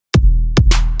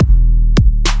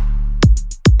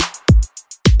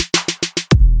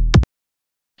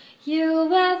You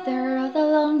weathered the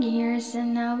long years,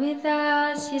 and now with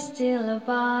us you still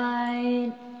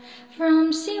abide.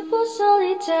 From simple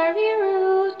solitary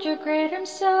root, your great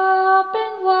arms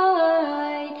open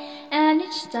wide, and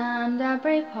each time the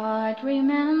brave heart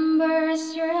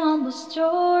remembers your humble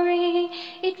story,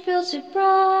 it feels with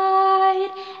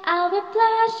pride. And we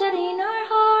pledge that in our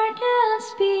heart and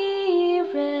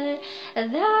spirit,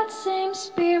 that same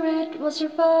spirit will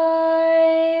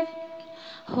survive.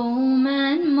 Home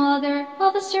and mother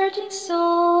of a searching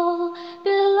soul,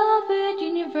 beloved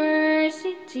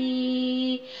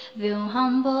university, though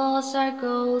humble as our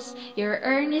goals, your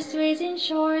earnest ways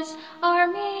ensures our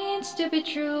means to be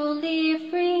truly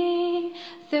free.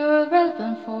 Through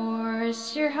relevant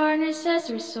force, your harness as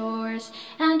resource,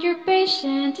 and your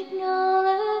patient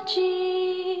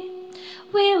technology,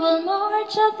 we will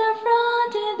march at the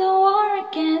front in the war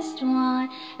against one,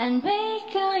 and make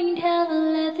kind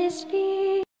heaven let this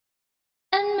be.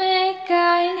 And make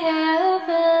kind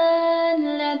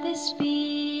heaven let this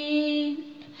be.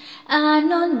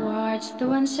 And onwards,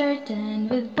 though uncertain,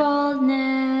 with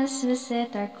boldness we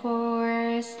set our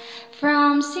course.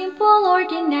 From simple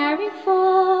ordinary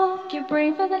folk, you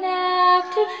bring forth an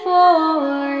active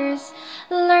force,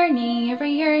 learning ever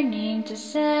yearning to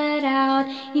set out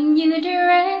in new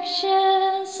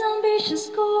directions, ambitious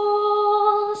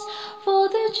goals, for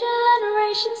the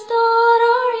generations that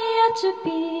are yet to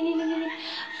be,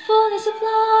 fullness of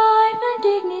life and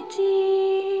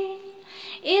dignity.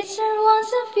 It's our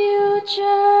once a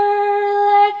future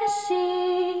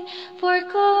legacy for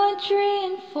country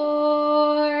and for